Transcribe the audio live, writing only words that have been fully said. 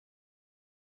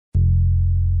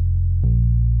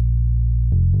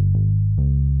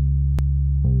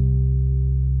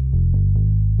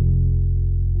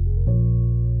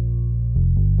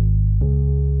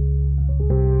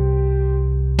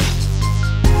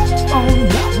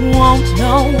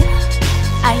know.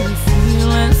 I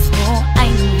feel as though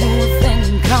I'm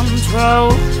losing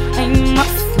control. I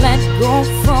must let go,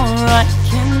 for I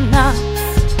cannot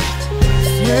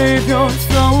save your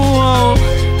soul.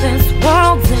 This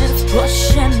world is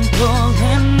pushing,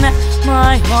 pulling.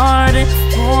 My heart is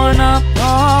torn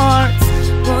apart,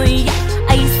 but yet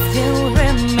I still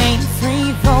remain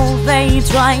free, though they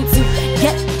try to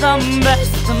get the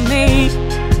best of me.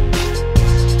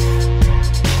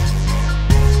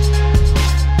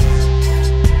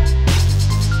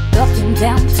 Up and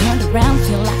down, turned around,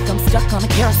 feel like I'm stuck on a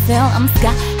carousel. I'm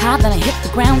sky high, then I hit the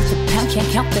ground. The pound can't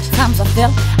count the times I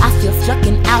fell. I feel stuck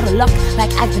and out of luck,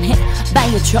 like I've been hit by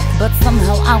a truck. But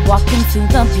somehow I walk into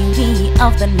the beauty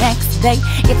of the next day.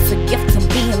 It's a gift to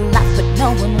be alive, but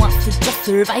no one wants to just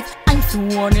survive. I'm so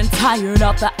worn and tired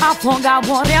of that I forgot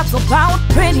what it's about.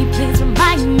 Pretty please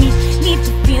remind me, need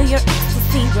to feel your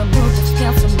ecstasy. Remove the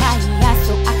scales from my eyes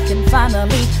so I can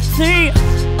finally see.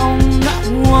 Oh no,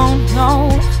 oh no,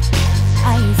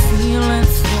 I feel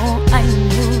as though I'm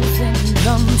losing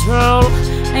control.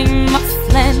 I must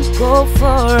let go,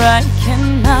 for I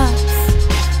cannot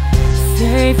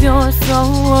save your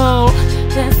soul.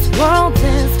 This world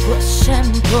is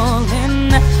pushing, pulling.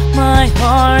 My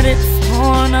heart is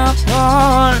torn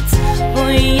apart,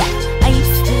 but yet I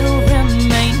still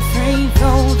remain free,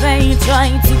 though they try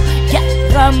to get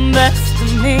the best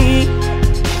of me.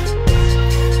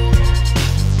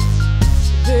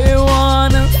 They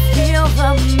wanna steal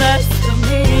the best of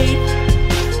me,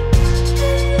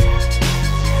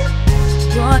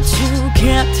 but you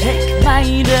can't take my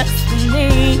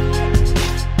destiny.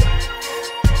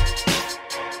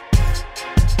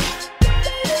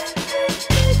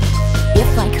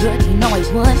 If I could, you know I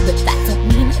would, but that don't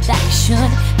mean that I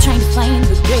should. Trying to find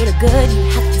the greater good, you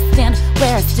have to stand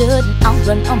where I stood, and I'll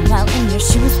run a mile in your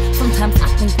shoes. Sometimes I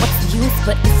think what's the use,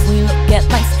 but if we look at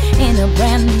life in a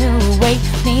brand new way,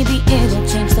 maybe it'll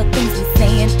change the things we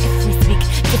say. And if we speak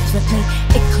differently,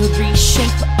 it could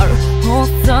reshape our whole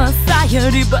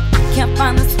society. But I can't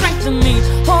find the strength in me.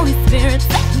 Holy Spirit,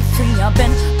 set me free. I've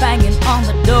been banging on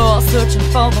the door, searching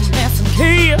for the missing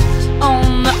key. Oh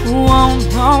no, oh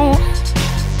no,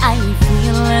 I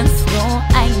feel as though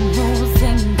I'm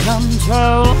losing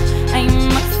control. I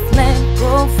must let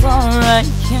go, for I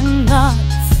cannot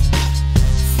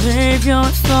save your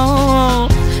soul.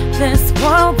 This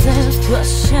world is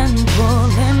pushing,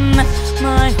 pulling.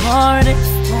 My heart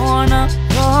is torn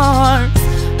apart,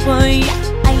 but yet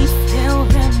I still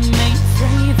remain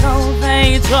free, though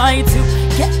they try to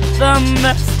get the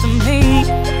best of me.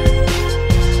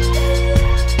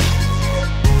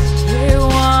 They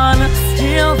wanna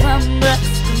steal the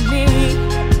best of me,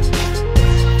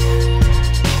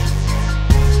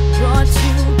 but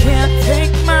you can't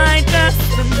take my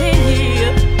destiny.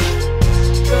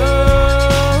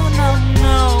 Oh no,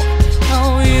 no, no,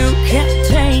 you can't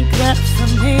take that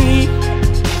from me.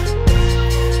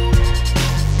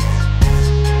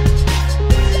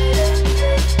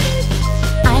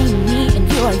 I'm me and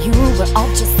you are you, we're all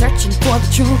just searching for the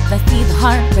truth. I see the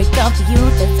heartbreak of the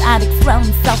youth as addicts from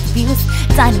self-abuse.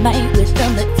 Dynamite with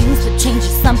the fuse, but change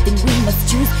is something we must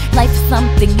choose. Life is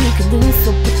something you can lose,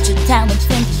 so put your talents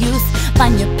into use.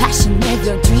 Find your passion, live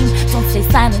your dream. Don't stay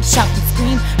silent, shout and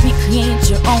scream. Recreate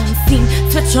your own scene.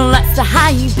 Switch your lights to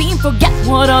high beam. Forget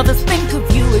what others think of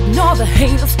you. Ignore the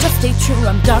haters, just stay true.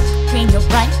 I'm dark green, you're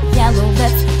bright yellow.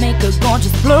 Let's make a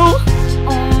gorgeous blue.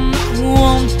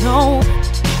 Oh no,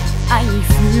 I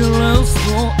feel as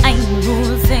though I'm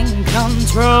losing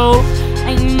control.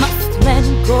 I must let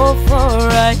go, for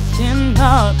I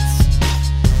cannot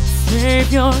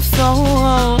save your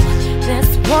soul. This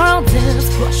world is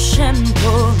pushing,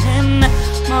 pulling.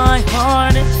 My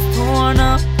heart is torn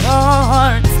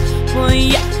apart, but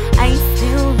yet I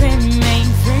still remain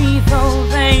free, though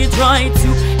they try to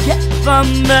get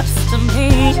the best of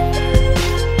me.